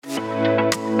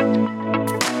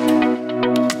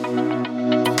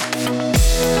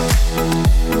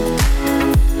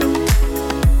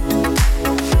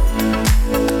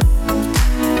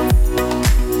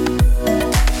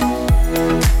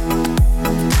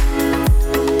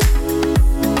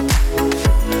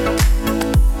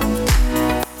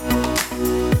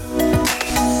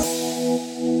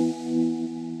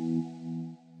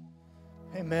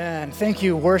Thank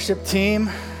you, worship team,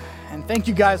 and thank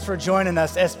you guys for joining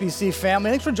us, SBC family.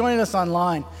 Thanks for joining us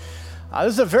online.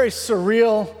 This is a very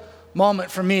surreal moment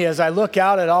for me as I look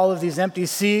out at all of these empty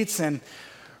seats and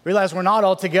realize we're not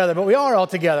all together, but we are all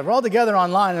together. We're all together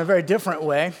online in a very different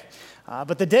way,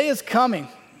 but the day is coming.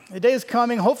 The day is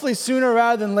coming, hopefully sooner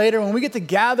rather than later, when we get to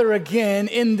gather again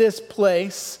in this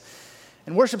place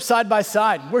and worship side by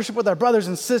side, worship with our brothers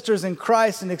and sisters in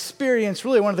Christ and experience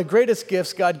really one of the greatest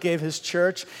gifts God gave his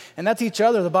church, and that's each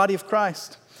other, the body of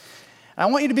Christ. And I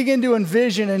want you to begin to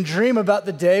envision and dream about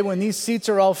the day when these seats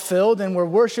are all filled and we're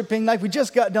worshiping like we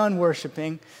just got done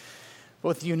worshiping,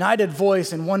 with united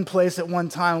voice in one place at one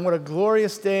time. What a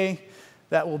glorious day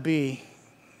that will be.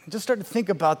 Just start to think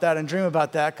about that and dream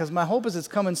about that, because my hope is it's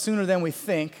coming sooner than we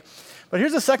think. But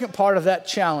here's the second part of that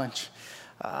challenge.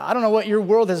 I don't know what your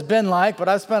world has been like, but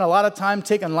I've spent a lot of time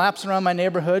taking laps around my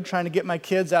neighborhood trying to get my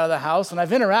kids out of the house, and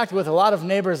I've interacted with a lot of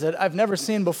neighbors that I've never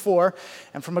seen before,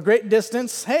 and from a great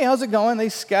distance, hey, how's it going? They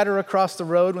scatter across the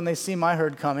road when they see my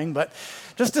herd coming, but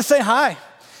just to say hi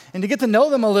and to get to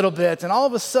know them a little bit. And all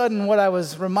of a sudden, what I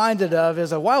was reminded of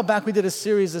is a while back we did a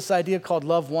series, this idea called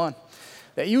Love One,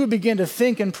 that you would begin to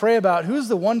think and pray about who's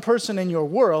the one person in your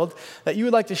world that you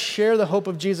would like to share the hope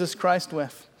of Jesus Christ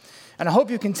with. And I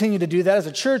hope you continue to do that. As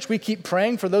a church, we keep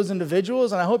praying for those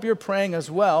individuals, and I hope you're praying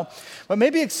as well. But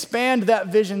maybe expand that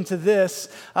vision to this.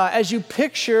 As you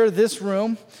picture this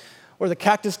room, or the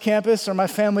Cactus Campus, or my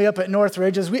family up at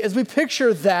Northridge, as we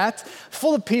picture that,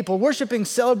 full of people worshiping,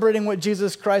 celebrating what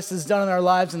Jesus Christ has done in our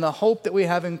lives and the hope that we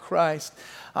have in Christ,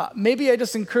 maybe I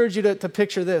just encourage you to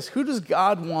picture this. Who does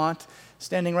God want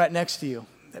standing right next to you?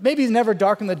 Maybe he's never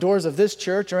darkened the doors of this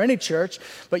church or any church,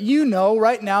 but you know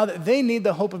right now that they need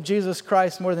the hope of Jesus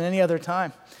Christ more than any other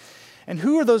time. And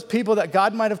who are those people that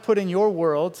God might have put in your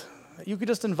world that you could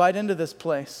just invite into this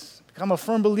place? I'm a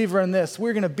firm believer in this.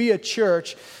 We're going to be a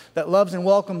church that loves and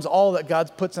welcomes all that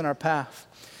God puts in our path.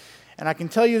 And I can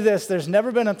tell you this, there's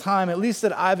never been a time, at least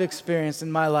that I've experienced in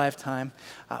my lifetime,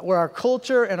 where our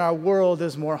culture and our world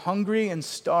is more hungry and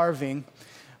starving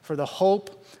for the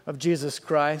hope of Jesus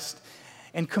Christ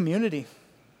and community,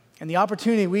 and the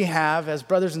opportunity we have as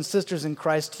brothers and sisters in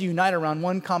Christ to unite around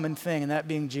one common thing, and that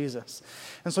being Jesus.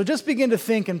 And so just begin to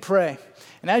think and pray.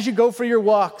 And as you go for your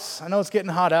walks, I know it's getting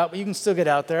hot out, but you can still get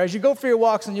out there. As you go for your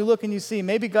walks and you look and you see,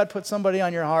 maybe God put somebody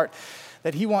on your heart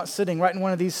that he wants sitting right in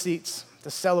one of these seats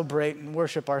to celebrate and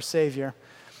worship our Savior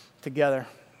together.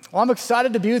 Well, I'm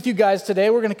excited to be with you guys today.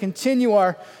 We're going to continue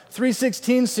our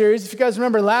 3:16 series. If you guys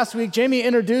remember last week, Jamie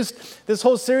introduced this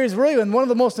whole series really in one of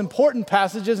the most important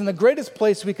passages and the greatest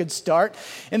place we could start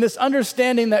in this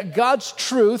understanding that God's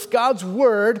truth, God's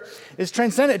word, is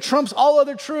transcendent. It trumps all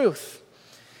other truth.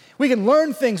 We can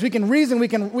learn things, we can reason, we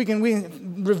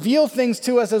can reveal things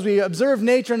to us as we observe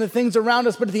nature and the things around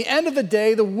us, but at the end of the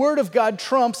day, the word of God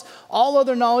trumps all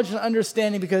other knowledge and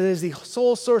understanding because it is the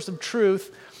sole source of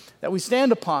truth that we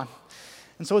stand upon.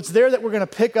 And so it's there that we're going to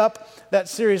pick up that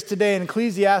series today in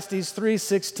Ecclesiastes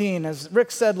 3:16. As Rick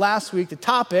said last week, the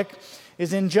topic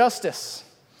is injustice.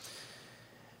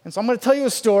 And so I'm going to tell you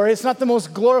a story. It's not the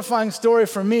most glorifying story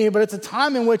for me, but it's a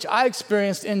time in which I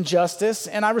experienced injustice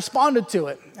and I responded to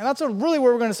it. And that's really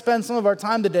where we're going to spend some of our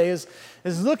time today is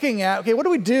looking at, okay, what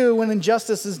do we do when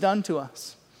injustice is done to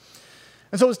us?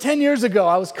 And so it was 10 years ago.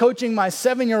 I was coaching my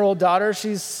 7-year-old daughter.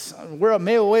 We're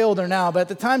way older now, but at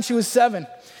the time she was 7.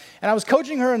 And I was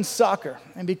coaching her in soccer.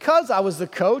 And because I was the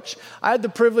coach, I had the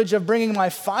privilege of bringing my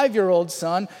 5-year-old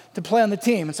son to play on the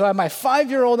team. And so I had my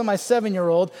 5-year-old and my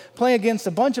 7-year-old playing against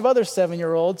a bunch of other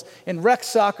 7-year-olds in rec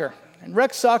soccer. And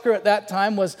rec soccer at that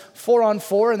time was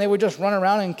 4-on-4, and they would just run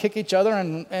around and kick each other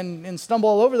and stumble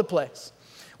all over the place.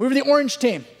 We were the orange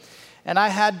team. And I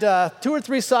had 2 or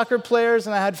 3 soccer players,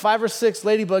 and I had 5 or 6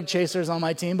 ladybug chasers on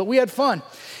my team, but we had fun.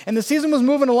 And the season was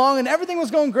moving along, and everything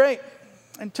was going great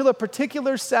until a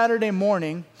particular Saturday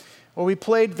morning where we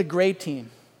played the gray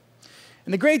team.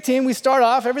 And the gray team, we start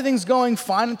off, everything's going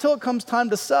fine until it comes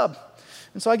time to sub.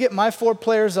 And so I get my 4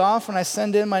 players off, and I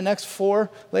send in my next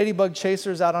 4 ladybug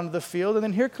chasers out onto the field, and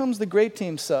then here comes the gray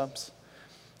team subs.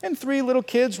 And 3 little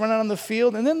kids run out on the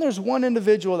field, and then there's one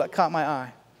individual that caught my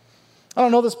eye. I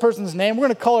don't know this person's name. We're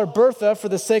going to call her Bertha for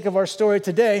the sake of our story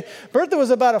today. Bertha was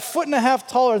about 1.5 feet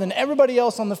taller than everybody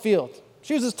else on the field.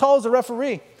 She was as tall as a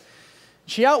referee.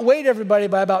 She outweighed everybody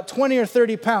by about 20 or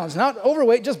 30 pounds. Not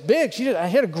overweight, just big. I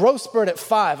hit a growth spurt at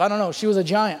 5. I don't know. She was a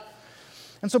giant.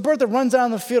 And so Bertha runs out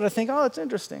on the field. I think, oh, that's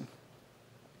interesting.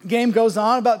 Game goes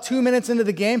on. About 2 minutes into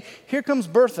the game, here comes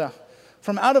Bertha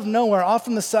from out of nowhere, off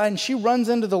from the side, and she runs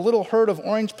into the little herd of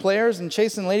orange players and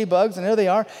chasing ladybugs, and there they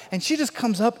are. And she just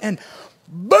comes up and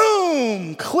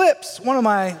boom, clips one of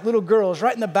my little girls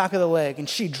right in the back of the leg, and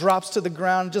she drops to the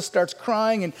ground and just starts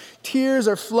crying, and tears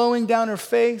are flowing down her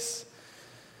face.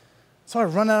 So I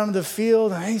run out onto the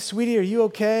field. Hey, sweetie, are you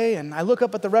okay? And I look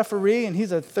up at the referee, and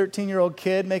he's a 13-year-old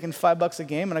kid making $5 a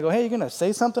game. And I go, hey, you going to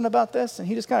say something about this? And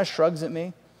he just kind of shrugs at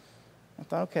me. I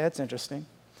thought, okay, that's interesting.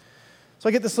 So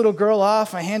I get this little girl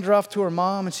off. I hand her off to her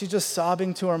mom, and she's just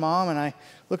sobbing to her mom. And I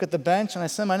look at the bench, and I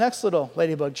send my next little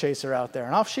ladybug chaser out there.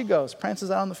 And off she goes, prances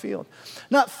out on the field.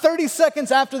 Not 30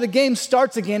 seconds after the game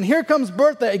starts again, here comes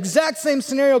Bertha. Exact same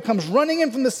scenario, comes running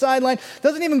in from the sideline,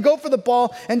 doesn't even go for the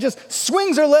ball, and just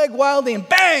swings her leg wildly, and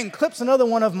bang, clips another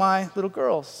one of my little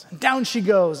girls. And down she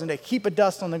goes into a heap of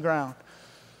dust on the ground.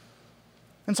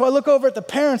 And so I look over at the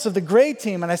parents of the grade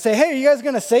team, and I say, hey, are you guys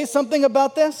going to say something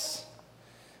about this?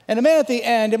 And the man at the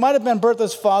end, it might have been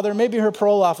Bertha's father, maybe her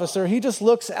parole officer, he just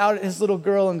looks out at his little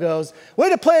girl and goes, way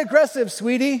to play aggressive,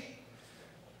 sweetie.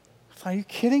 I thought, are you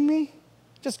kidding me?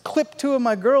 Just clipped two of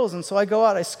my girls. And so I go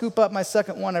out, I scoop up my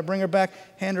second one, I bring her back,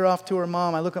 hand her off to her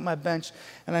mom, I look at my bench,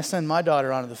 and I send my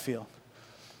daughter onto the field.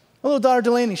 My little daughter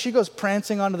Delaney, she goes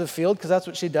prancing onto the field because that's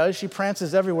what she does. She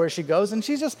prances everywhere she goes, and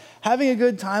she's just having a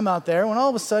good time out there when all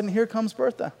of a sudden, here comes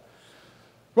Bertha,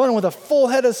 running with a full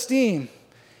head of steam.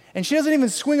 And she doesn't even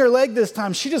swing her leg this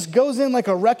time. She just goes in like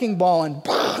a wrecking ball and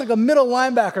like a middle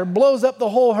linebacker, blows up the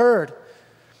whole herd.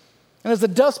 And as the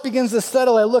dust begins to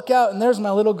settle, I look out, and there's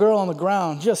my little girl on the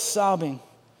ground, just sobbing.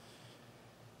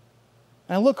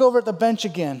 And I look over at the bench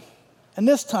again. And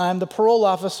this time, the parole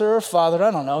officer or father,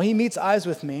 I don't know, he meets eyes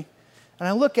with me. And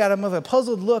I look at him with a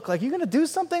puzzled look, like, you going to do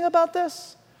something about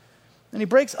this? And he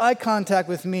breaks eye contact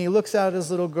with me, looks out at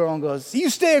his little girl and goes, you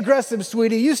stay aggressive,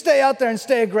 sweetie. You stay out there and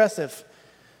stay aggressive.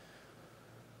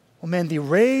 Well, man, the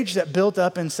rage that built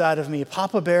up inside of me,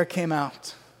 Papa Bear came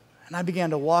out. And I began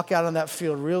to walk out on that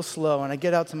field real slow. And I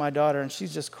get out to my daughter, and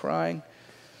she's just crying.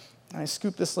 And I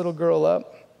scoop this little girl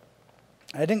up.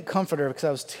 I didn't comfort her because I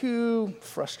was too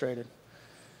frustrated.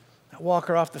 I walk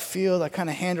her off the field. I kind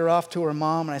of hand her off to her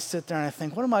mom. And I sit there and I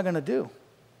think, what am I going to do?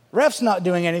 Ref's not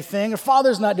doing anything. Her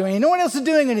father's not doing anything. No one else is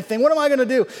doing anything. What am I going to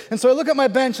do? And so I look at my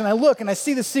bench, and I look, and I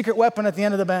see the secret weapon at the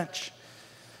end of the bench.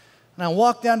 And I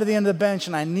walk down to the end of the bench,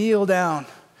 and I kneel down.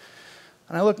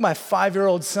 And I look my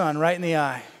 5-year-old son right in the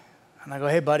eye. And I go,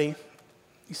 hey, buddy,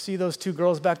 you see those two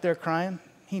girls back there crying?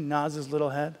 He nods his little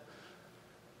head.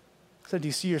 I said, do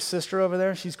you see your sister over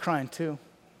there? She's crying too.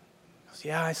 He goes,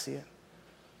 yeah, I see it.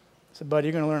 I said, buddy,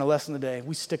 you're going to learn a lesson today.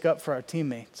 We stick up for our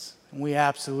teammates, and we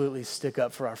absolutely stick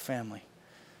up for our family.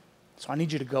 So I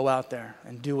need you to go out there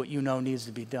and do what you know needs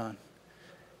to be done.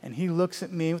 And he looks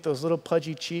at me with those little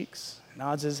pudgy cheeks,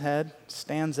 nods his head,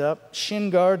 stands up, shin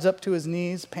guards up to his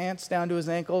knees, pants down to his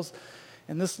ankles,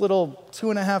 and this little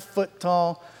 2.5-foot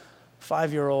tall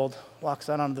 5-year-old walks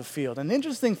out onto the field. And the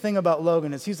interesting thing about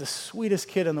Logan is he's the sweetest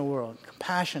kid in the world,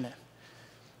 compassionate.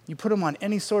 You put him on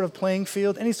any sort of playing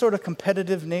field, any sort of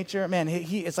competitive nature, man,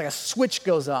 it's like a switch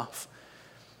goes off.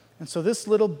 And so this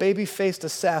little baby-faced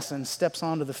assassin steps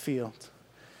onto the field,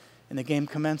 and the game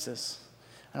commences.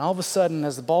 And all of a sudden,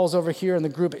 as the ball's over here in the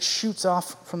group, it shoots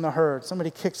off from the herd.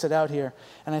 Somebody kicks it out here.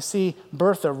 And I see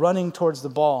Bertha running towards the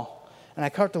ball. And I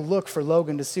start to look for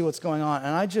Logan to see what's going on.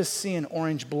 And I just see an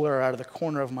orange blur out of the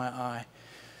corner of my eye.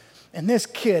 And this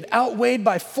kid, outweighed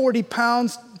by 40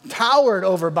 pounds, towered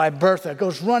over by Bertha,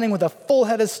 goes running with a full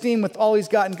head of steam with all he's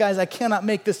got. And guys, I cannot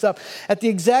make this up. At the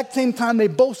exact same time, they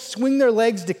both swing their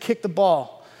legs to kick the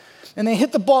ball. And they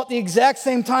hit the ball at the exact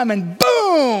same time, and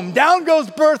boom, down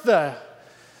goes Bertha.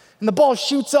 And the ball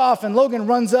shoots off, and Logan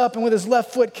runs up and with his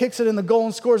left foot kicks it in the goal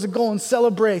and scores a goal and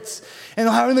celebrates. And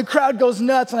the crowd goes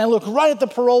nuts, and I look right at the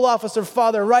parole officer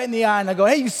father right in the eye, and I go,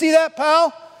 hey, you see that,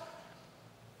 pal?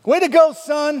 Way to go,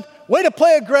 son. Way to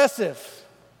play aggressive.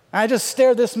 And I just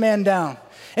stare this man down.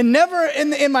 And never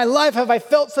in my life have I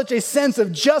felt such a sense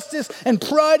of justice and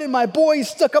pride in my boy. He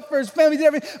stuck up for his family, did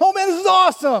everything. Oh, man, this is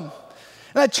awesome.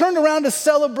 And I turned around to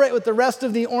celebrate with the rest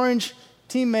of the Orange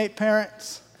teammate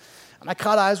parents. And I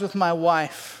caught eyes with my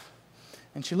wife,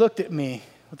 and she looked at me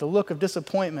with a look of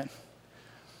disappointment.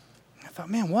 I thought,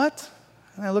 man, what?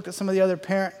 And I looked at some of the other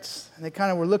parents, and they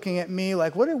kind of were looking at me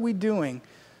like, what are we doing,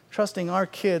 trusting our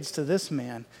kids to this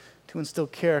man to instill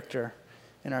character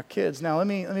in our kids? Now, let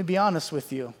me be honest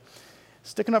with you.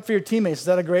 Sticking up for your teammates, is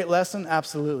that a great lesson?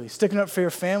 Absolutely. Sticking up for your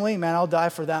family, man, I'll die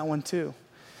for that one too.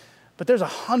 But there's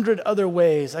 100 other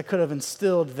ways I could have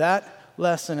instilled that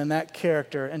lesson and that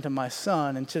character into my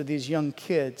son and to these young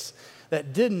kids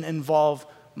that didn't involve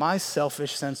my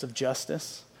selfish sense of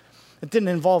justice. It didn't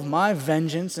involve my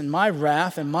vengeance and my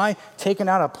wrath and my taking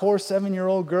out a poor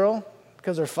 7-year-old girl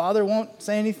because her father won't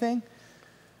say anything.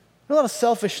 There's a lot of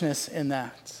selfishness in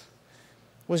that.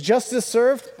 Was justice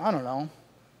served? I don't know.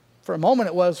 For a moment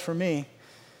it was for me.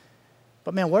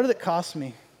 But man, what did it cost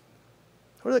me?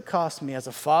 What did it cost me as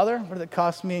a father? What did it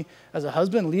cost me as a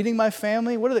husband leading my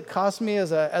family? What did it cost me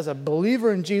as a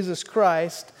believer in Jesus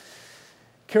Christ,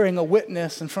 carrying a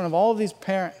witness in front of all of these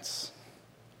parents?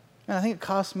 And I think it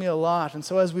cost me a lot. And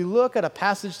so as we look at a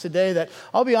passage today that,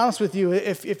 I'll be honest with you,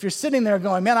 if you're sitting there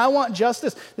going, man, I want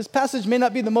justice, this passage may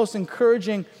not be the most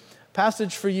encouraging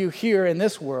passage for you here in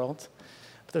this world,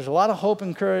 but there's a lot of hope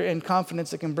and courage and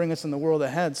confidence that can bring us in the world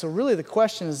ahead. So really the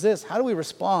question is this: how do we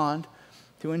respond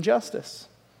to injustice?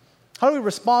 How do we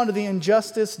respond to the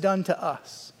injustice done to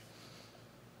us?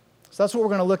 So that's what we're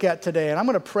going to look at today. And I'm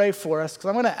going to pray for us because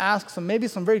I'm going to ask maybe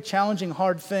some very challenging,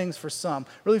 hard things for some,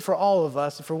 really for all of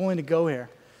us, if we're willing to go here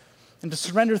and to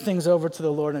surrender things over to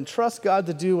the Lord and trust God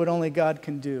to do what only God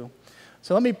can do.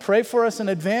 So let me pray for us in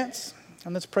advance,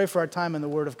 and let's pray for our time in the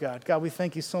Word of God. God, we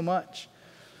thank you so much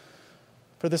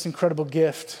for this incredible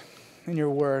gift in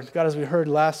your Word. God, as we heard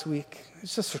last week,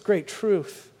 it's just a great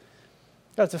truth.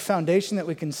 God, it's a foundation that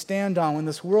we can stand on when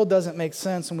this world doesn't make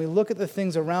sense. When we look at the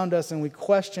things around us and we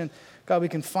question, God, we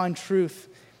can find truth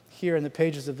here in the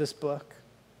pages of this book.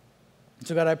 And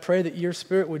so God, I pray that your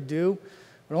Spirit would do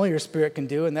what only your Spirit can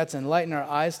do, and that's enlighten our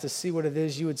eyes to see what it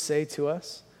is you would say to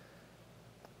us.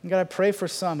 And God, I pray for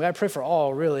some. God, I pray for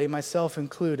all, really, myself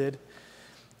included,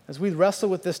 as we wrestle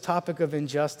with this topic of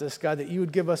injustice, God, that you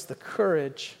would give us the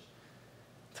courage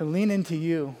to lean into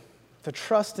you, to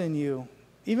trust in you,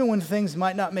 even when things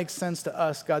might not make sense to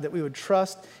us, God, that we would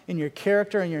trust in your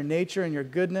character and your nature and your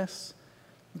goodness,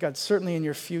 God, certainly in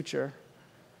your future.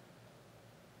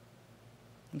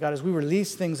 And God, as we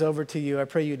release things over to you, I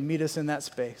pray you'd meet us in that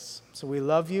space. So we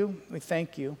love you, we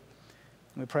thank you,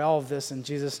 and we pray all of this in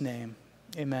Jesus' name.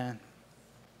 Amen.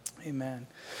 Amen.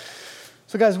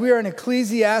 So guys, we are in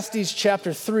Ecclesiastes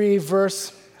chapter 3,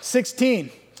 verse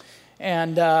 16.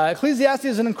 And Ecclesiastes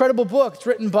is an incredible book. It's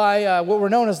written by what we're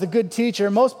known as the good teacher.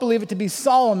 Most believe it to be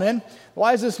Solomon, the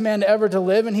wisest man ever to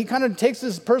live. And he kind of takes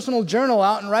his personal journal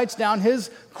out and writes down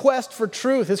his quest for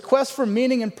truth, his quest for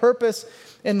meaning and purpose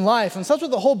in life. And so that's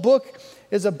what the whole book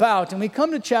is about. And we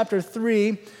come to chapter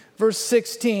 3, verse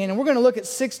 16. And we're going to look at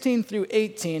 16 through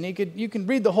 18. You can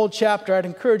read the whole chapter. I'd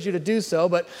encourage you to do so.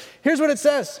 But here's what it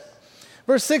says.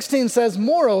 Verse 16 says,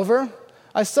 "Moreover,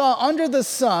 I saw under the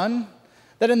sun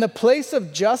that in the place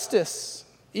of justice,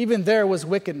 even there was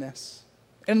wickedness.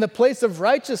 And in the place of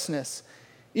righteousness,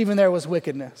 even there was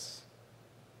wickedness.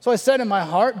 So I said in my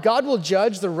heart, God will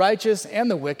judge the righteous and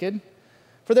the wicked,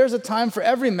 for there's a time for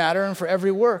every matter and for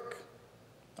every work.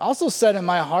 I also said in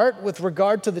my heart, with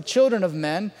regard to the children of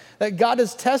men, that God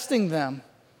is testing them,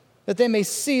 that they may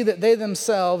see that they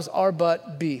themselves are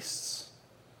but beasts."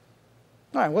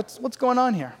 All right, what's going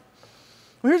on here?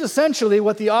 Well, here's essentially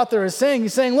what the author is saying.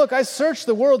 He's saying, look, I searched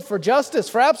the world for justice,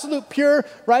 for absolute, pure,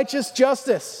 righteous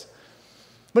justice.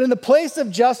 But in the place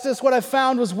of justice, what I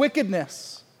found was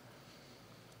wickedness.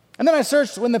 And then I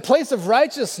searched in the place of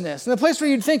righteousness, in the place where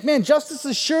you'd think, man, justice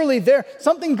is surely there.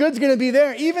 Something good's going to be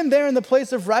there. Even there in the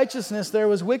place of righteousness, there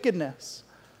was wickedness.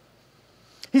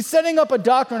 He's setting up a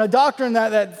doctrine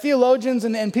that theologians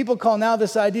and people call now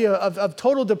this idea of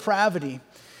total depravity.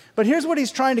 But here's what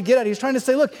he's trying to get at. He's trying to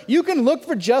say, look, you can look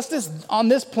for justice on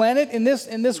this planet, in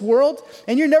this world,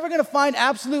 and you're never going to find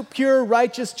absolute, pure,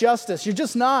 righteous justice. You're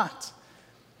just not.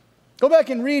 Go back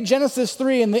and read Genesis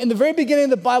 3. In the very beginning of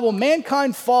the Bible,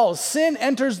 mankind falls. Sin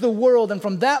enters the world. And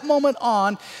from that moment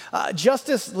on,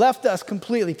 justice left us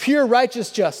completely. Pure,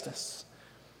 righteous justice.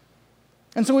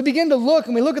 And so we begin to look,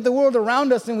 and we look at the world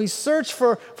around us, and we search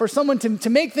for someone to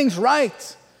make things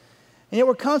right. And yet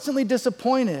we're constantly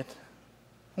disappointed.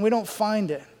 And we don't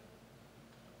find it.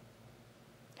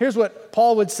 Here's what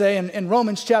Paul would say in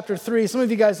Romans chapter 3. Some of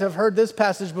you guys have heard this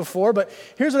passage before, but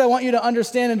here's what I want you to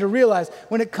understand and to realize.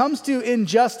 When it comes to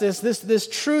injustice, this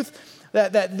truth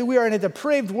that we are in a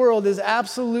depraved world is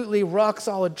absolutely rock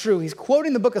solid true. He's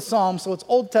quoting the book of Psalms, so it's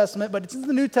Old Testament, but it's in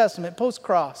the New Testament,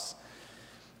 post-cross,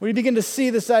 where you begin to see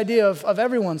this idea of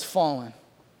everyone's fallen.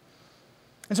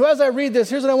 And so as I read this,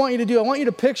 here's what I want you to do. I want you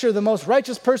to picture the most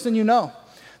righteous person you know.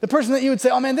 The person that you would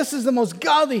say, oh man, this is the most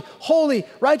godly, holy,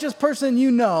 righteous person you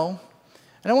know.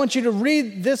 And I want you to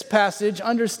read this passage,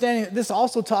 understanding that this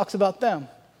also talks about them.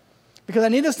 Because I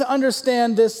need us to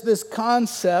understand this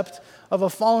concept of a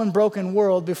fallen, broken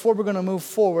world before we're going to move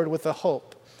forward with a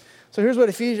hope. So here's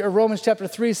what Romans chapter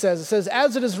 3 says. It says,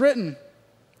 as it is written,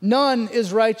 none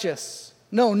is righteous.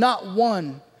 No, not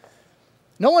one.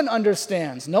 No one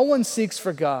understands. No one seeks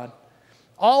for God.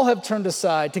 All have turned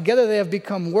aside. Together they have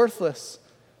become worthless.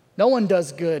 No one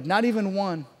does good, not even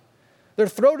one. Their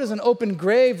throat is an open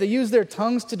grave. They use their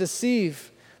tongues to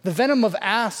deceive. The venom of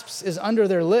asps is under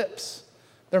their lips.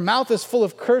 Their mouth is full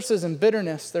of curses and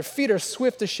bitterness. Their feet are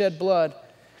swift to shed blood.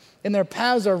 In their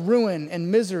paths are ruin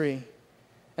and misery.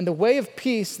 And the way of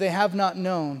peace they have not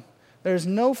known. There is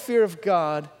no fear of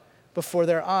God before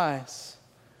their eyes.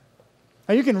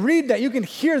 Now you can read that, you can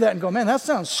hear that and go, man, that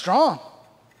sounds strong.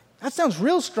 That sounds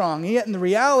real strong. And yet in the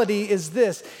reality is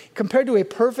this, compared to a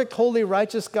perfect, holy,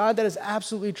 righteous God, that is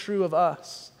absolutely true of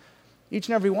us. Each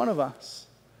and every one of us.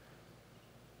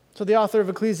 So the author of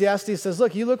Ecclesiastes says,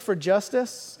 look, you look for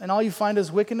justice and all you find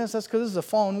is wickedness, that's because this is a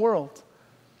fallen world.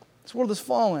 This world is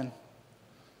fallen.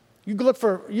 You look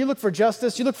for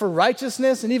justice, you look for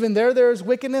righteousness, and even there is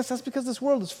wickedness. That's because this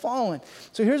world is fallen.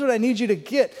 So here's what I need you to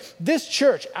get. This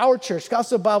church, our church,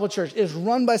 Gospel Bible Church, is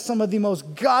run by some of the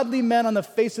most godly men on the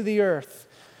face of the earth.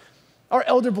 Our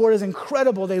elder board is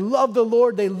incredible. They love the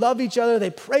Lord. They love each other. They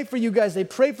pray for you guys. They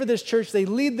pray for this church. They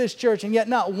lead this church, and yet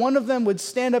not one of them would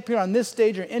stand up here on this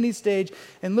stage or any stage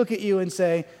and look at you and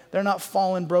say, they're not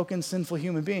fallen, broken, sinful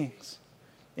human beings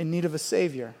in need of a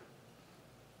Savior.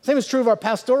 Same is true of our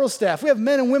pastoral staff. We have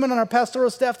men and women on our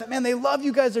pastoral staff that, man, they love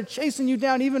you guys. They're chasing you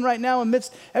down even right now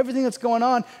amidst everything that's going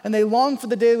on. And they long for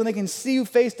the day when they can see you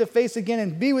face to face again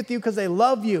and be with you because they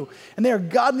love you. And they are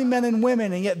godly men and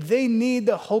women, and yet they need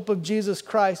the hope of Jesus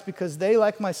Christ because they,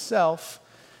 like myself,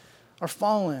 are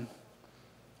fallen.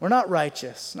 We're not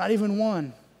righteous, not even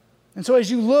one. And so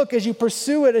as you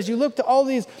pursue it, as you look to all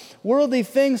these worldly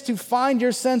things to find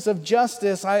your sense of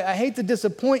justice, I hate to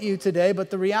disappoint you today, but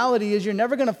the reality is you're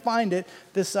never going to find it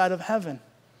this side of heaven.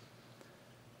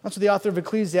 That's what the author of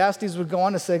Ecclesiastes would go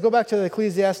on to say. Go back to the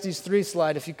Ecclesiastes 3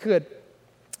 slide if you could.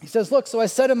 He says, look, so I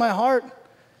said in my heart,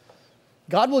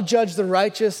 God will judge the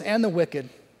righteous and the wicked,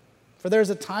 for there's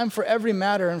a time for every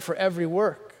matter and for every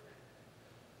work.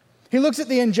 He looks at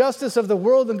the injustice of the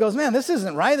world and goes, man, this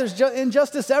isn't right. There's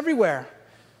injustice everywhere.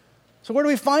 So where do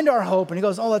we find our hope? And he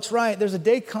goes, oh, that's right. There's a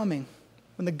day coming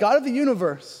when the God of the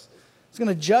universe is going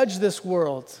to judge this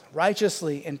world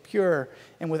righteously and pure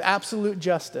and with absolute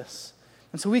justice.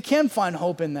 And so we can find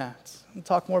hope in that. We'll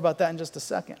talk more about that in just a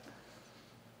second.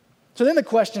 So then the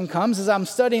question comes as I'm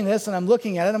studying this and I'm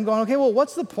looking at it, I'm going, okay, well,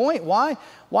 what's the point? Why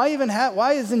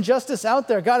is injustice out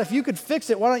there? God, if you could fix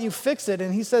it, why don't you fix it?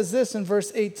 And he says this in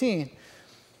verse 18.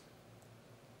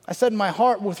 I said in my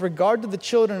heart with regard to the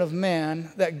children of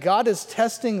man that God is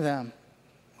testing them.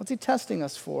 What's he testing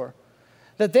us for?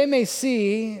 That they may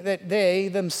see that they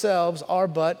themselves are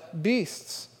but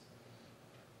beasts.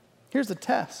 Here's the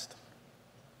test.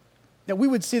 That we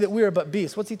would see that we are but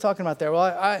beasts. What's he talking about there? Well,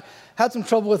 I had some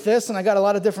trouble with this, and I got a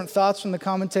lot of different thoughts from the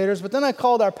commentators, but then I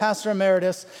called our pastor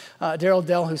emeritus, Daryl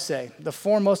Del Husay, the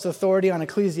foremost authority on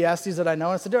Ecclesiastes that I know,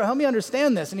 and I said, Daryl, help me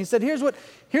understand this. And he said, here's what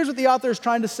the author is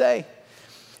trying to say.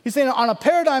 He's saying on a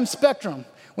paradigm spectrum,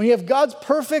 when you have God's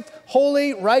perfect,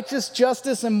 holy, righteous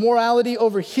justice and morality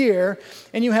over here,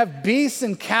 and you have beasts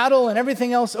and cattle and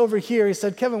everything else over here, he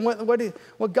said, Kevin,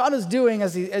 what God is doing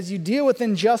as you deal with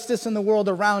injustice in the world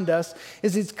around us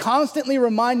is he's constantly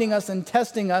reminding us and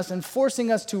testing us and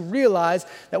forcing us to realize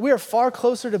that we are far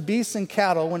closer to beasts and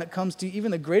cattle when it comes to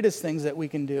even the greatest things that we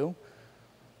can do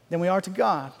than we are to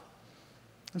God.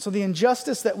 And so the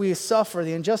injustice that we suffer,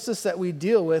 the injustice that we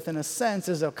deal with, in a sense,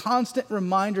 is a constant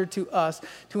reminder to us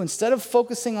to, instead of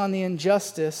focusing on the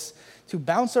injustice, to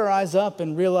bounce our eyes up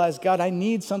and realize, God, I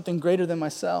need something greater than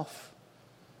myself.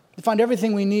 To find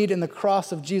everything we need in the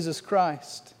cross of Jesus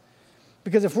Christ.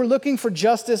 Because if we're looking for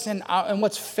justice and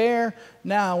what's fair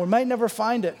now, we might never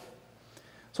find it.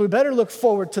 So we better look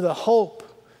forward to the hope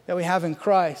that we have in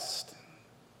Christ.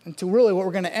 And to really what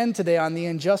we're going to end today on, the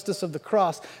injustice of the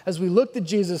cross, as we look to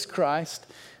Jesus Christ,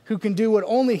 who can do what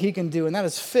only he can do, and that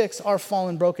is fix our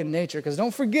fallen, broken nature. Because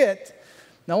don't forget,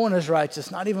 no one is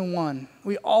righteous, not even one.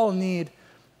 We all need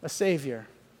a Savior.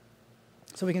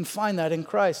 So we can find that in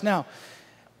Christ. Now,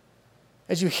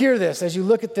 as you hear this, as you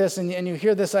look at this, and you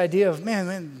hear this idea of,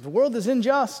 man, the world is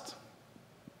unjust.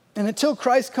 And until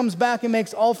Christ comes back and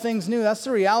makes all things new, that's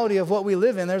the reality of what we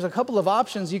live in. There's a couple of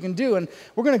options you can do, and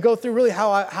we're going to go through really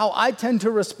how I tend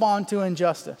to respond to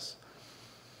injustice.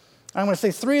 I'm going to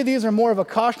say 3 of these are more of a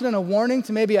caution and a warning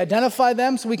to maybe identify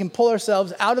them so we can pull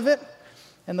ourselves out of it.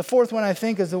 And the 4th one, I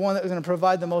think, is the one that is going to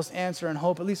provide the most answer and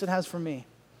hope, at least it has for me.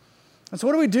 And so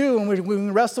what do we do when we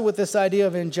wrestle with this idea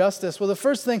of injustice? Well, the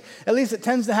first thing, at least it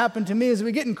tends to happen to me, is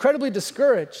we get incredibly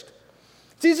discouraged.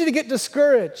 It's easy to get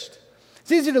discouraged.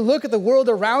 It's easy to look at the world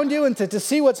around you and to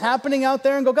see what's happening out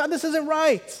there and go, God, this isn't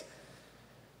right.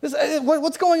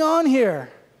 What's going on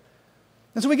here?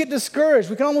 And so we get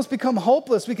discouraged. We can almost become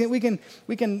hopeless. We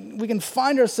can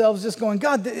find ourselves just going,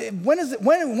 God, when are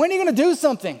you going to do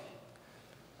something?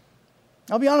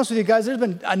 I'll be honest with you guys, there's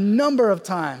been a number of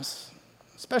times,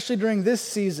 especially during this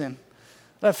season,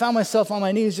 that I found myself on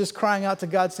my knees just crying out to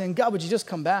God saying, God, would you just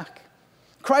come back?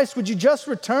 Christ, would you just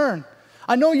return?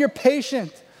 I know you're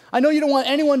patient. I know you don't want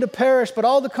anyone to perish, but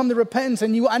all to come to repentance.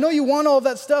 And I know you want all of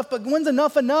that stuff, but when's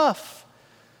enough?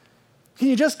 Can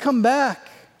you just come back?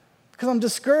 Because I'm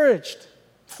discouraged,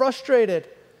 frustrated.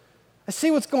 I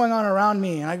see what's going on around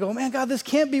me, and I go, man, God, this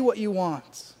can't be what you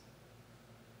want.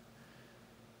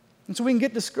 And so we can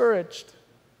get discouraged.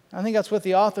 I think that's what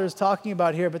the author is talking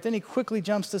about here, but then he quickly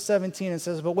jumps to 17 and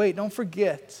says, but wait, don't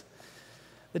forget,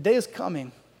 the day is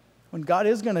coming when God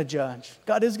is going to judge.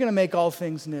 God is going to make all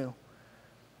things new.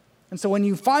 And so when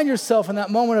you find yourself in that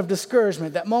moment of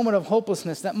discouragement, that moment of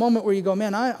hopelessness, that moment where you go,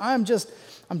 man, I'm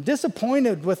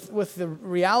disappointed with the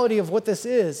reality of what this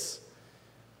is.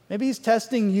 Maybe he's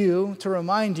testing you to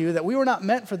remind you that we were not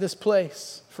meant for this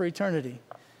place for eternity.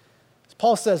 As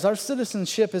Paul says, our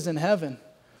citizenship is in heaven.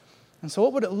 And so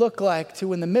what would it look like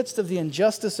to, in the midst of the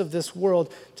injustice of this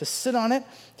world, to sit on it,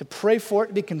 to pray for it,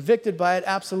 to be convicted by it?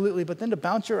 Absolutely. But then to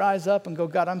bounce your eyes up and go,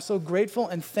 God, I'm so grateful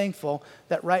and thankful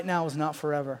that right now is not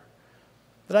forever.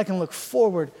 That I can look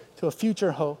forward to a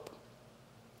future hope.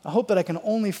 A hope that I can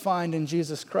only find in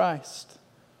Jesus Christ.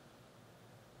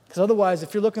 Because otherwise,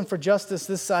 if you're looking for justice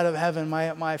this side of heaven,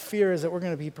 my fear is that we're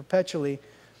going to be perpetually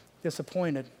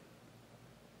disappointed.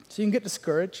 So you can get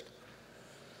discouraged.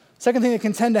 Second thing that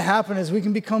can tend to happen is we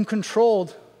can become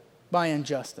controlled by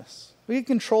injustice. We get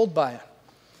controlled by it.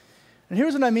 And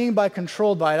here's what I mean by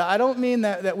controlled by it. I don't mean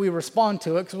that we respond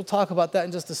to it, because we'll talk about that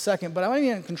in just a second, but I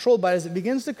mean controlled by it is it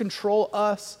begins to control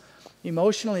us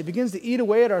emotionally. It begins to eat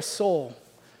away at our soul.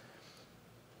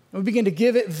 And we begin to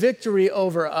give it victory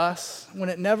over us when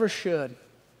it never should.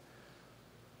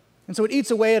 And so it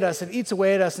eats away at us,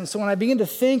 And so when I begin to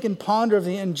think and ponder of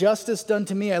the injustice done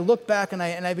to me, I look back and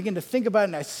I begin to think about it,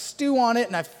 and I stew on it,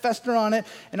 and I fester on it.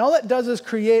 And all that does is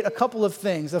create a couple of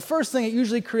things. The first thing it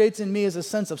usually creates in me is a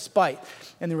sense of spite.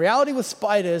 And the reality with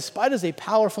spite is a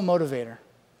powerful motivator.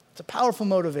 It's a powerful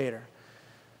motivator.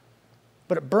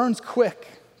 But it burns quick.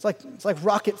 It's like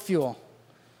rocket fuel.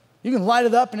 You can light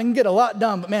it up and it can get a lot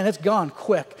done, but man, it's gone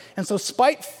quick. And so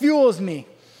spite fuels me.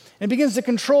 It begins to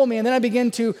control me, and then I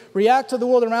begin to react to the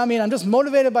world around me, and I'm just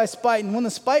motivated by spite. And when the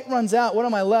spite runs out, what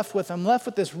am I left with? I'm left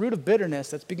with this root of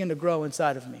bitterness that's beginning to grow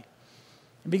inside of me.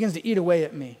 It begins to eat away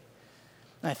at me.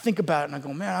 And I think about it, and I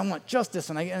go, man, I want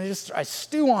justice, and I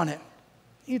stew on it.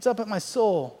 It eats up at my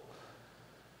soul.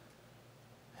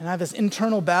 And I have this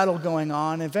internal battle going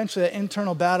on. Eventually, that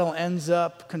internal battle ends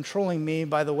up controlling me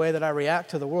by the way that I react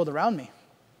to the world around me.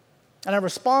 And I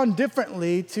respond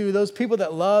differently to those people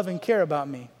that love and care about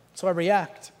me. So I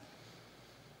react.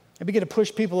 I begin to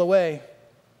push people away.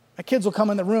 My kids will come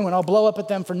in the room and I'll blow up at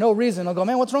them for no reason. I'll go,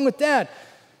 man, what's wrong with Dad?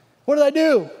 What did I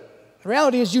do? The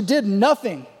reality is you did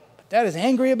nothing. But Dad is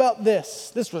angry about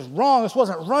this. This was wrong. This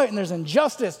wasn't right. And there's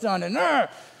injustice done. And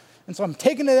so I'm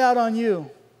taking it out on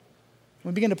you.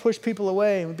 We begin to push people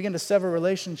away. We begin to sever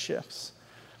relationships.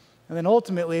 And then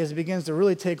ultimately, as it begins to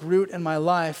really take root in my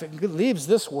life, it leaves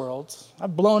this world.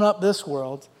 I've blown up this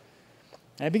world.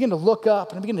 And I begin to look up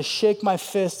and I begin to shake my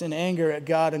fist in anger at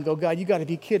God and go, God, you got to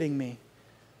be kidding me.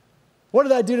 What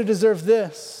did I do to deserve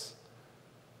this?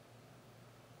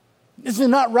 This is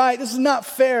not right. This is not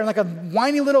fair. And like a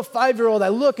whiny little 5-year-old, I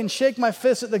look and shake my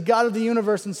fist at the God of the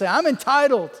universe and say, I'm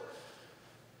entitled.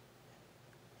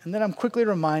 And then I'm quickly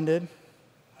reminded,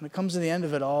 when it comes to the end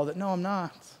of it all, that no, I'm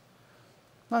not.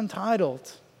 I'm not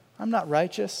entitled. I'm not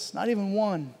righteous, not even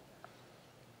one.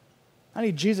 I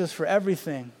need Jesus for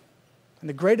everything. And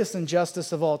the greatest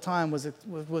injustice of all time was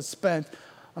spent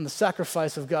on the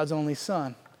sacrifice of God's only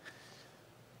Son.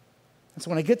 And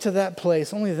so when I get to that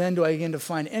place, only then do I begin to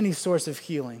find any source of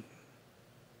healing,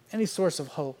 any source of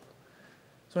hope.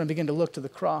 So when I begin to look to the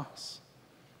cross.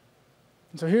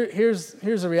 And so here's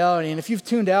the reality. And if you've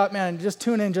tuned out, man, just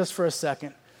tune in just for a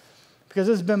second. Because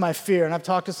this has been my fear, and I've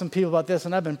talked to some people about this,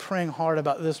 and I've been praying hard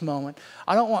about this moment.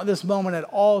 I don't want this moment at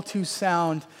all to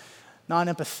sound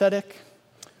non-empathetic,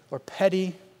 or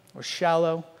petty, or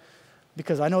shallow,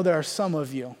 because I know there are some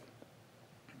of you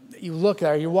that you look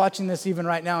at, or you're watching this even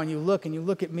right now, and you look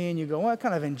at me and you go, what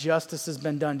kind of injustice has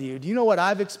been done to you? Do you know what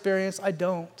I've experienced? I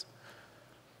don't.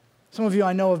 Some of you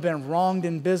I know have been wronged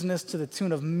in business to the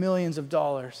tune of millions of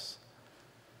dollars.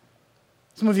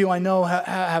 Some of you I know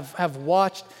have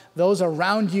watched those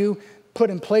around you put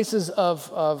in places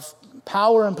of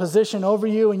power and position over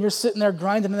you, and you're sitting there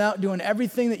grinding it out, doing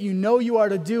everything that you know you are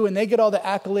to do, and they get all the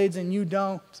accolades and you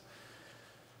don't.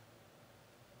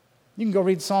 You can go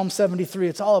read Psalm 73.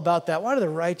 It's all about that. Why do the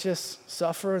righteous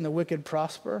suffer and the wicked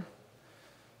prosper?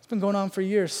 It's been going on for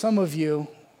years. Some of you,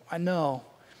 I know,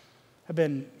 have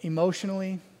been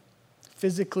emotionally,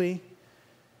 physically,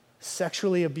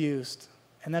 sexually abused.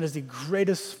 And that is the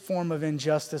greatest form of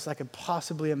injustice I could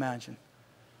possibly imagine.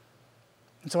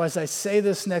 And so as I say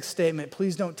this next statement,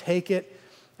 please don't take it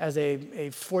as a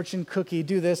fortune cookie,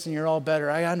 do this and you're all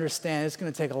better. I understand it's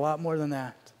going to take a lot more than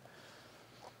that.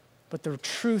 But the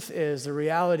truth is, the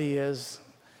reality is,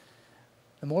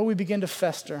 the more we begin to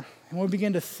fester, the more we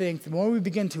begin to think, the more we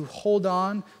begin to hold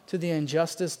on to the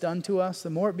injustice done to us, the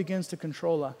more it begins to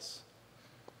control us.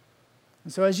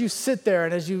 And so as you sit there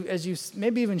and as you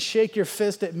maybe even shake your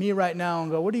fist at me right now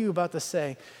and go, what are you about to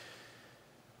say?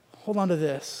 Hold on to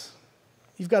this.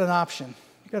 You've got an option.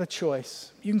 You've got a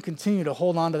choice. You can continue to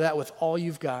hold on to that with all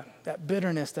you've got, that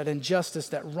bitterness, that injustice,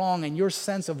 that wrong, and your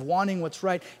sense of wanting what's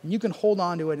right, and you can hold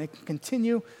on to it and it can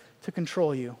continue to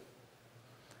control you.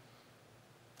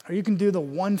 Or you can do the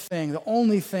one thing, the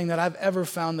only thing that I've ever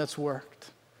found that's worked.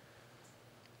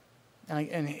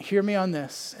 And hear me on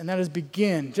this, and that is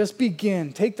begin. Just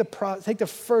begin. Take the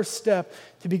first step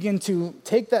to begin to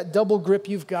take that double grip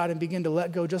you've got and begin to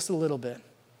let go just a little bit.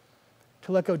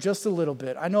 To let go just a little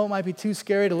bit. I know it might be too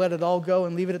scary to let it all go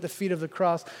and leave it at the feet of the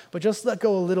cross, but just let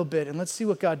go a little bit and let's see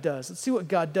what God does. Let's see what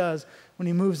God does when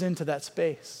he moves into that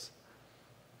space.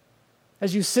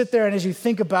 As you sit there and as you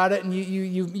think about it and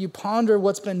you ponder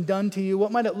what's been done to you,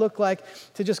 what might it look like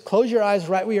to just close your eyes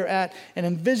right where you're at and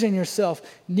envision yourself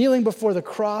kneeling before the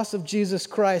cross of Jesus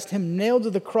Christ, him nailed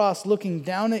to the cross looking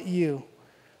down at you,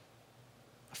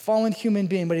 a fallen human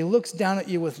being, but he looks down at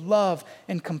you with love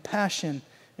and compassion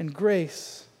and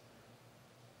grace.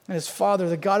 And his Father,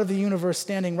 the God of the universe,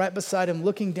 standing right beside him,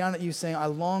 looking down at you saying, I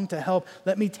long to help.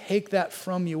 Let me take that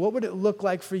from you. What would it look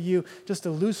like for you just to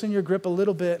loosen your grip a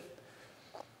little bit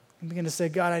and begin to say,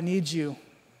 God, I need you.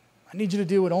 I need you to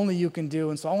do what only you can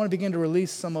do. And so I want to begin to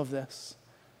release some of this.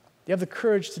 You have the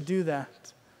courage to do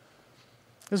that.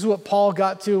 This is what Paul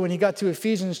got to when he got to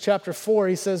Ephesians chapter 4.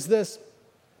 He says this.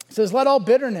 He says, let all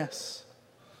bitterness,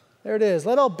 there it is,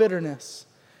 let all bitterness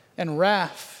and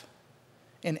wrath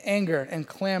and anger and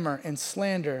clamor and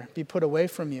slander be put away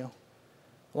from you,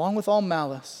 along with all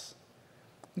malice.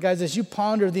 Guys, as you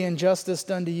ponder the injustice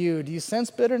done to you, do you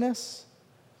sense bitterness?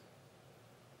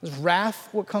 Is wrath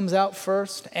what comes out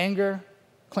first? Anger,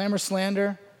 clamor,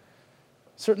 slander,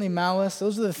 certainly malice.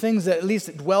 Those are the things that at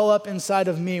least dwell up inside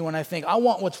of me when I think, I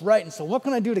want what's right, and so what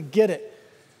can I do to get it?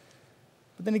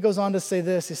 But then he goes on to say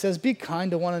this. He says, be kind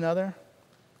to one another,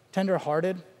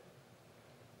 tender-hearted,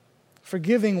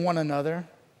 forgiving one another.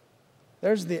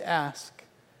 There's the ask.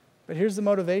 But here's the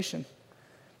motivation.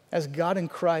 As God in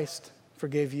Christ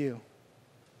forgave you.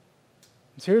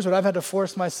 So here's what I've had to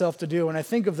force myself to do. When I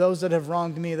think of those that have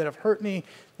wronged me, that have hurt me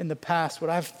in the past, what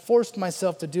I've forced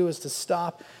myself to do is to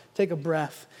stop, take a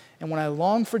breath. And when I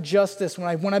long for justice,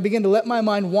 when I begin to let my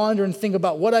mind wander and think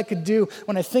about what I could do,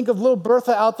 when I think of little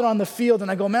Bertha out there on the field and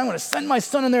I go, man, I'm going to send my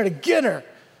son in there to get her.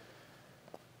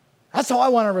 That's how I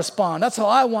want to respond. That's how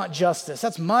I want justice.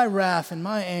 That's my wrath and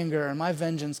my anger and my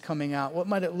vengeance coming out. What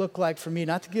might it look like for me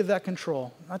not to give that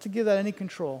control, not to give that any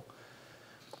control?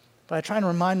 But I try and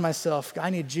remind myself, I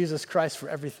need Jesus Christ for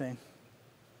everything.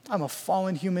 I'm a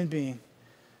fallen human being.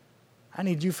 I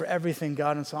need you for everything,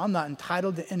 God, and so I'm not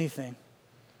entitled to anything.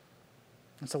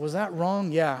 And so was that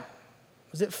wrong? Yeah.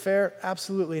 Was it fair?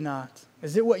 Absolutely not.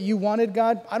 Is it what you wanted,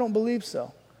 God? I don't believe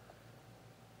so.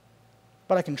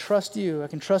 But I can trust you. I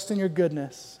can trust in your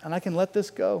goodness, and I can let this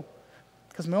go.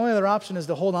 Because my only other option is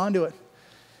to hold on to it,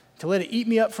 to let it eat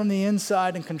me up from the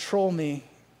inside and control me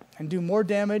and do more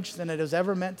damage than it was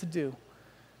ever meant to do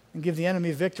and give the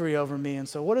enemy victory over me. And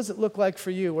so what does it look like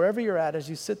for you, wherever you're at, as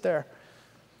you sit there,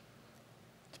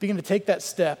 to begin to take that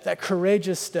step, that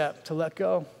courageous step to let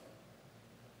go?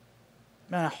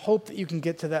 Man, I hope that you can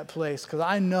get to that place, because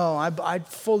I know, I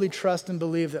fully trust and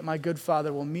believe that my good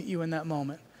Father will meet you in that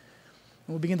moment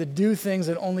and will begin to do things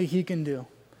that only he can do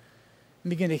and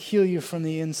begin to heal you from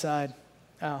the inside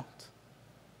out.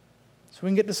 So we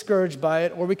can get discouraged by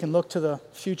it, or we can look to the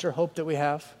future hope that we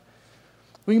have.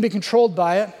 We can be controlled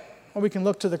by it, or we can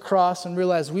look to the cross and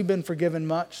realize we've been forgiven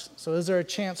much. So is there a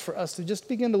chance for us to just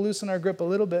begin to loosen our grip a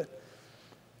little bit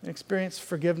and experience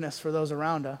forgiveness for those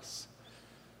around us?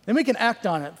 Then we can act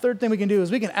on it. Third thing we can do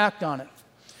is we can act on it.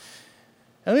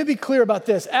 And let me be clear about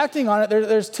this. Acting on it,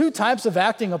 there's two types of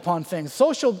acting upon things.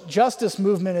 Social justice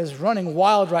movement is running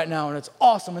wild right now, and it's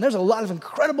awesome. And there's a lot of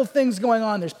incredible things going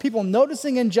on. There's people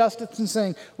noticing injustice and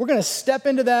saying, we're going to step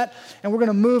into that, and we're going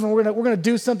to move, and we're going to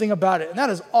do something about it. And that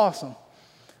is awesome.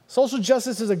 Social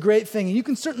justice is a great thing, and you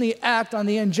can certainly act on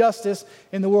the injustice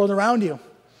in the world around you.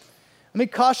 Let me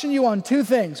caution you on two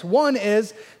things. One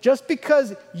is, just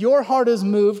because your heart is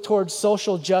moved towards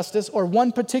social justice or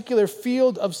one particular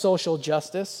field of social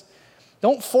justice,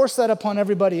 don't force that upon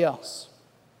everybody else.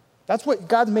 That's what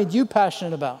God made you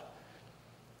passionate about.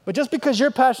 But just because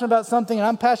you're passionate about something and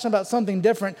I'm passionate about something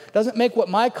different doesn't make what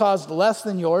my cause less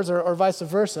than yours or vice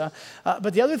versa.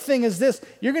 But the other thing is this: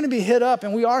 you're going to be hit up,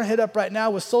 and we are hit up right now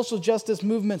with social justice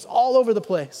movements all over the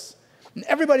place. And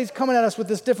everybody's coming at us with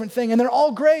this different thing, and they're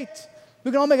all great. We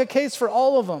can all make a case for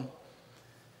all of them.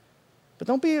 But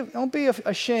don't be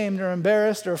ashamed or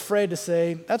embarrassed or afraid to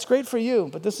say, that's great for you,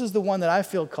 but this is the one that I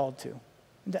feel called to,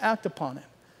 and to act upon it.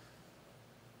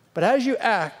 But as you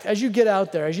act, as you get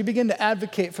out there, as you begin to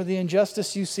advocate for the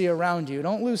injustice you see around you,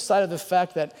 don't lose sight of the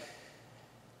fact that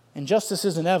injustice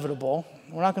is inevitable.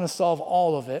 We're not going to solve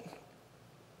all of it.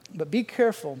 But be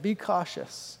careful, be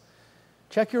cautious.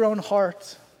 Check your own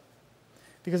heart.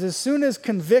 Because as soon as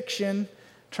conviction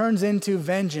turns into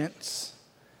vengeance,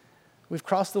 we've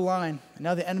crossed the line, and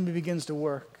now the enemy begins to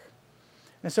work.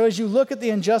 And so as you look at the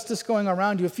injustice going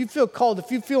around you, if you feel called,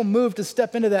 if you feel moved to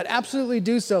step into that, absolutely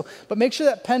do so. But make sure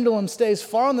that pendulum stays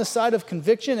far on the side of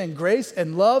conviction and grace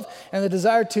and love and the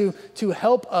desire to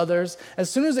help others.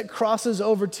 As soon as it crosses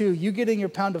over to you getting your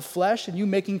pound of flesh and you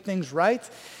making things right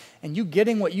and you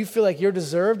getting what you feel like you're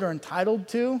deserved or entitled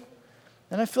to,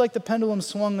 then I feel like the pendulum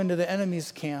swung into the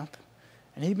enemy's camp,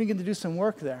 and he began to do some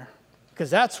work there. Because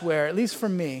that's where, at least for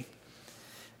me,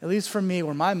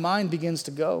 where my mind begins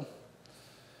to go.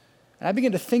 And I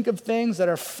begin to think of things that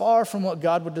are far from what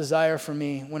God would desire for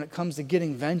me when it comes to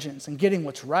getting vengeance and getting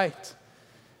what's right.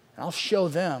 And I'll show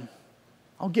them.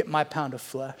 I'll get my pound of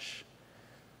flesh.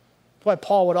 That's why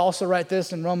Paul would also write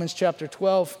this in Romans chapter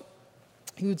 12.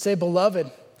 He would say, "Beloved,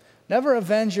 never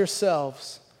avenge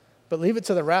yourselves, but leave it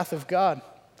to the wrath of God.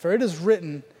 For it is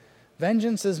written,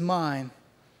 'Vengeance is mine,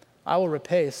 I will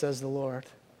repay,' says the Lord."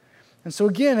 And so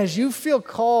again, as you feel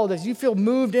called, as you feel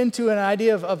moved into an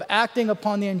idea of acting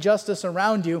upon the injustice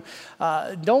around you,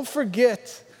 don't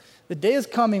forget the day is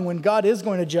coming when God is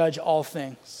going to judge all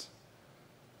things.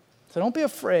 So don't be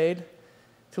afraid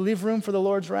to leave room for the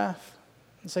Lord's wrath.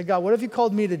 And say, God, what have you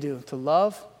called me to do? To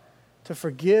love, to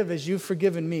forgive as you've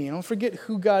forgiven me. And don't forget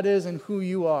who God is and who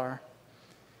you are.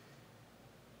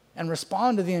 And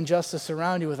respond to the injustice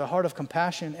around you with a heart of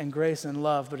compassion and grace and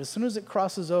love. But as soon as it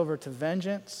crosses over to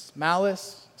vengeance,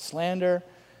 malice, slander,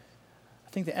 I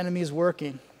think the enemy is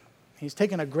working. He's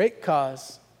taken a great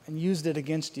cause and used it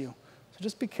against you. So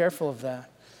just be careful of that.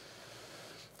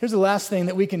 Here's the last thing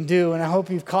that we can do, and I hope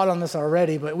you've caught on this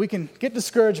already, but we can get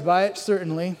discouraged by it,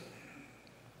 certainly.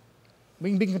 We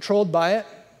can be controlled by it.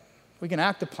 We can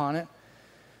act upon it.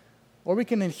 Or we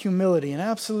can, in humility, in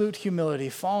absolute humility,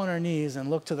 fall on our knees and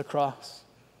look to the cross.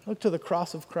 Look to the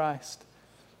cross of Christ.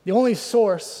 The only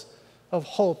source of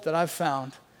hope that I've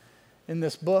found in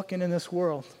this book and in this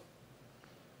world.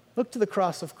 Look to the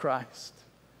cross of Christ.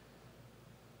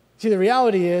 See, the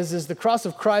reality is the cross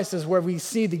of Christ is where we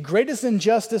see the greatest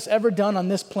injustice ever done on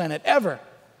this planet, ever.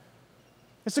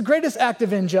 It's the greatest act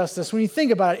of injustice when you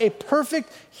think about it. A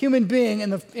perfect human being,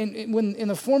 in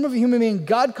the form of a human being,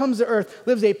 God comes to earth,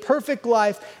 lives a perfect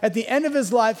life. At the end of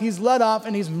his life, he's let off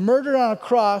and he's murdered on a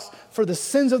cross for the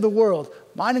sins of the world,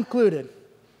 mine included.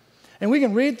 And we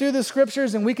can read through the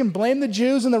scriptures and we can blame the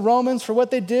Jews and the Romans for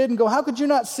what they did and go, how could you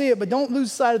not see it? But don't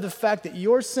lose sight of the fact that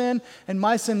your sin and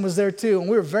my sin was there too. And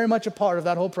we were very much a part of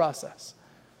that whole process.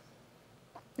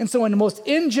 And so in the most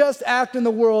unjust act in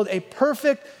the world, a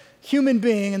perfect human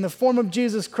being in the form of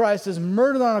Jesus Christ is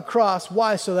murdered on a cross.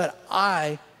 Why? So that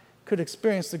I could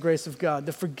experience the grace of God,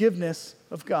 the forgiveness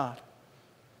of God.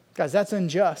 Guys, that's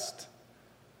unjust.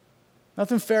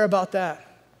 Nothing fair about that.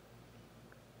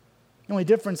 The only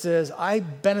difference is I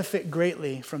benefit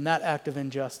greatly from that act of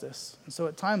injustice. And so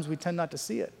at times we tend not to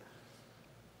see it.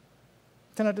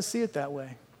 Tend not to see it that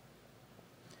way.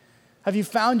 Have you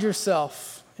found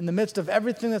yourself in the midst of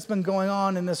everything that's been going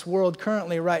on in this world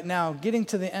currently right now, getting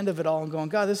to the end of it all and going,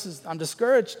 God, I'm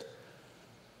discouraged.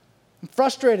 I'm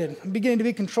frustrated. I'm beginning to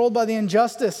be controlled by the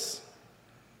injustice.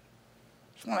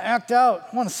 I just want to act out.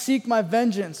 I want to seek my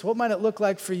vengeance. What might it look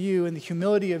like for you in the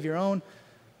humility of your own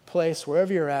place,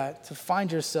 wherever you're at, to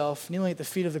find yourself kneeling at the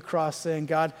feet of the cross saying,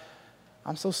 God,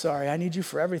 I'm so sorry. I need you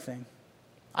for everything.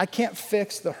 I can't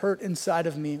fix the hurt inside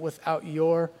of me without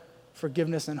your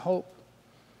forgiveness and hope.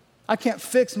 I can't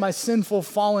fix my sinful,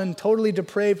 fallen, totally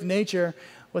depraved nature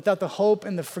without the hope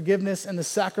and the forgiveness and the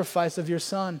sacrifice of your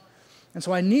Son. And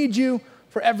so I need you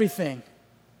for everything.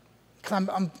 I'm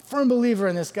a firm believer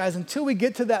in this, guys. Until we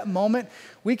get to that moment,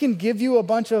 we can give you a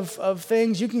bunch of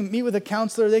things. You can meet with a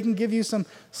counselor. They can give you some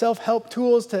self-help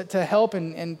tools to help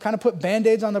and kind of put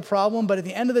Band-Aids on the problem. But at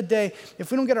the end of the day,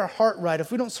 if we don't get our heart right,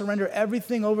 if we don't surrender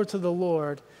everything over to the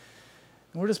Lord,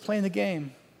 we're just playing the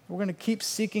game. We're going to keep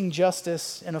seeking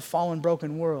justice in a fallen,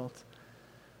 broken world.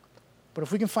 But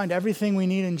if we can find everything we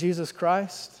need in Jesus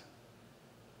Christ,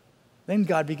 then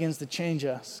God begins to change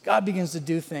us. God begins to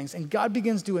do things. And God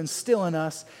begins to instill in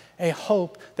us a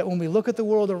hope that when we look at the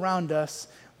world around us,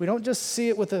 we don't just see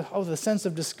it with a sense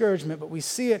of discouragement, but we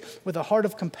see it with a heart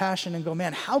of compassion and go,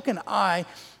 man, how can I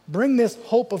bring this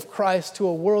hope of Christ to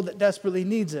a world that desperately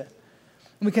needs it?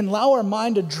 And we can allow our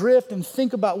mind to drift and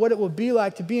think about what it will be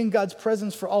like to be in God's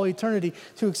presence for all eternity,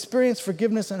 to experience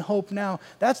forgiveness and hope now.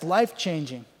 That's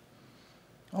life-changing.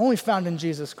 Only found in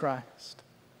Jesus Christ.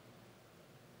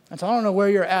 And so I don't know where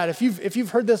you're at. If you've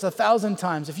heard this 1,000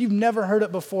 times, if you've never heard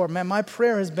it before, man, my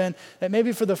prayer has been that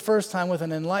maybe for the first time with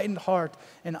an enlightened heart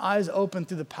and eyes open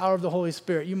through the power of the Holy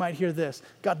Spirit, you might hear this.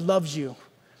 God loves you.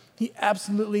 He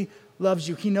absolutely loves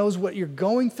you. He knows what you're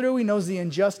going through. He knows the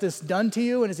injustice done to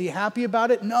you. And is he happy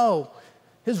about it? No.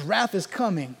 His wrath is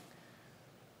coming.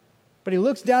 But he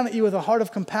looks down at you with a heart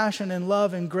of compassion and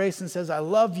love and grace and says, I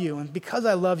love you. And because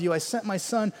I love you, I sent my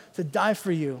son to die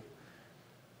for you.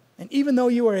 And even though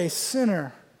you are a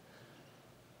sinner,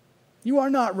 you are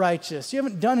not righteous. You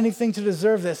haven't done anything to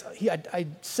deserve this. I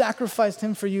sacrificed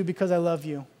him for you because I love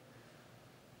you.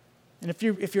 And if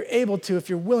you're able to, if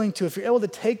you're willing to, if you're able to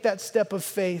take that step of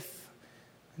faith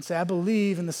and say, I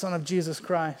believe in the Son of Jesus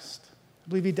Christ. I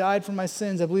believe he died for my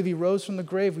sins. I believe he rose from the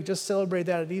grave. We just celebrated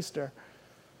that at Easter.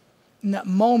 In that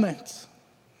moment,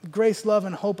 the grace, love,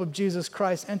 and hope of Jesus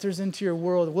Christ enters into your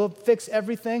world. Will it fix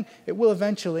everything? It will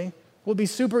eventually. Will it be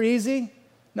super easy?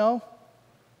 No.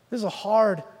 This is a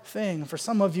hard thing. For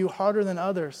some of you, harder than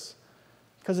others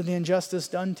because of the injustice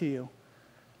done to you.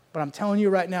 But I'm telling you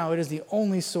right now, it is the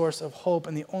only source of hope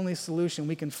and the only solution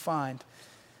we can find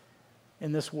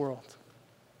in this world.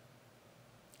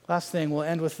 Last thing, we'll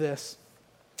end with this.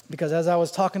 Because as I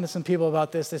was talking to some people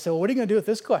about this, they said, well, what are you going to do with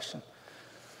this question?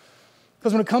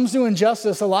 Because when it comes to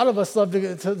injustice, a lot of us love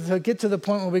to get to the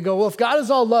point where we go, well, if God is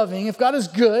all loving, if God is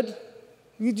good,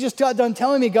 you just got done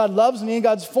telling me God loves me and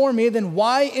God's for me, then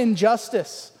why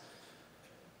injustice?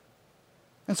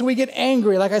 And so we get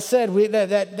angry. Like I said,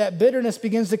 that bitterness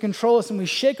begins to control us and we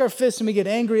shake our fists and we get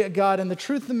angry at God. And the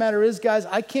truth of the matter is, guys,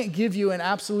 I can't give you an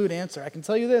absolute answer. I can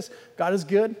tell you this, God is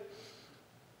good.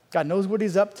 God knows what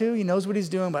he's up to. He knows what he's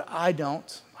doing, but I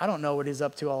don't. I don't know what he's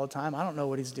up to all the time. I don't know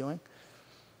what he's doing.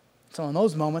 So in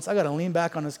those moments, I got to lean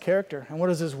back on his character. And what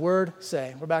does his word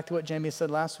say? We're back to what Jamie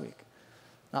said last week.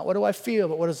 Not what do I feel,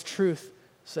 but what does truth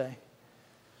say?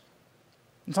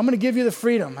 And so I'm going to give you the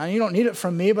freedom. And you don't need it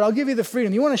from me, but I'll give you the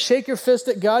freedom. You want to shake your fist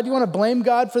at God? You want to blame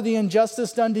God for the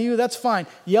injustice done to you? That's fine.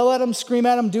 Yell at him, scream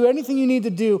at him, do anything you need to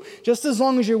do, just as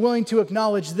long as you're willing to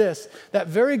acknowledge this. That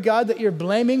very God that you're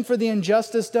blaming for the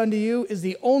injustice done to you is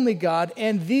the only God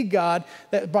and the God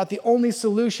that brought the only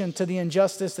solution to the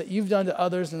injustice that you've done to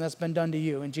others and that's been done to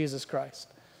you in Jesus Christ.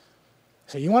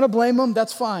 So you want to blame him?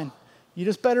 That's fine. You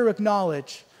just better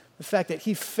acknowledge the fact that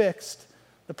he fixed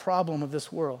the problem of this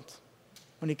world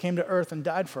when he came to earth and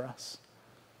died for us.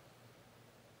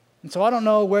 And so I don't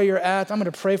know where you're at. I'm going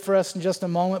to pray for us in just a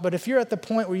moment. But if you're at the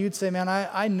point where you'd say, man,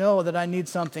 I know that I need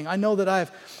something. I know that I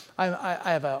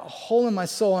have a hole in my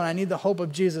soul and I need the hope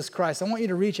of Jesus Christ. I want you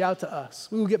to reach out to us.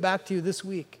 We will get back to you this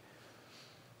week.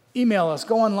 Email us,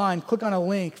 go online, click on a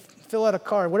link, fill out a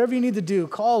card, whatever you need to do,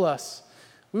 call us.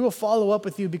 We will follow up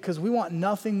with you because we want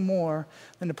nothing more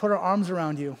than to put our arms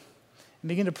around you and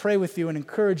begin to pray with you and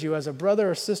encourage you as a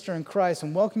brother or sister in Christ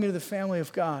and welcome you to the family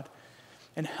of God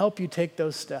and help you take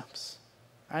those steps.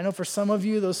 I know for some of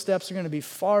you, those steps are going to be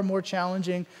far more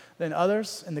challenging than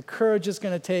others, and the courage it's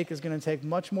going to take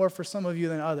much more for some of you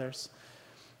than others.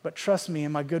 But trust me,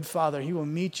 and my good Father, he will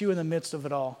meet you in the midst of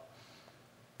it all,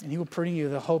 and he will bring you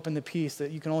the hope and the peace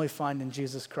that you can only find in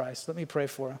Jesus Christ. Let me pray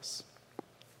for us.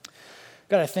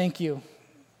 God, I thank you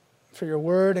for your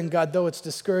word. And God, though it's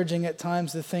discouraging at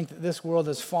times to think that this world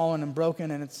has fallen and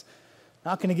broken and it's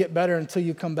not going to get better until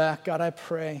you come back, God, I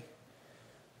pray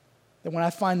that when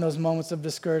I find those moments of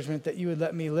discouragement, that you would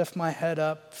let me lift my head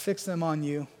up, fix them on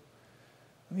you.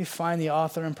 Let me find the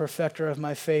author and perfecter of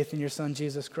my faith in your Son,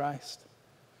 Jesus Christ.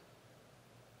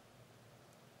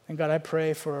 And God, I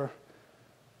pray for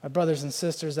my brothers and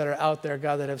sisters that are out there,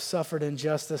 God, that have suffered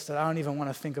injustice that I don't even want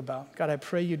to think about. God, I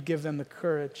pray you'd give them the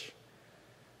courage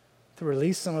to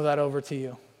release some of that over to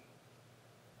you.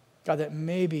 God, that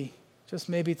maybe, just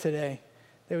maybe today,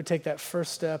 they would take that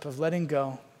first step of letting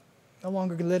go no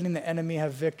longer letting the enemy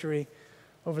have victory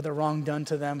over the wrong done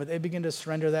to them, but they begin to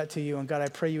surrender that to you. And God, I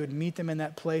pray you would meet them in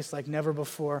that place like never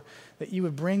before, that you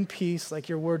would bring peace, like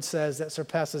your word says, that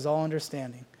surpasses all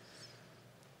understanding.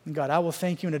 And God, I will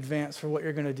thank you in advance for what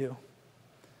you're going to do.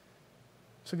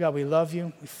 So God, we love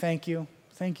you. We thank you.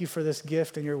 Thank you for this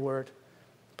gift in your word.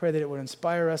 Pray that it would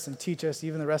inspire us and teach us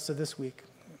even the rest of this week.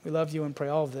 We love you and pray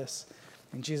all of this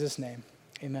in Jesus' name.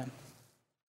 Amen.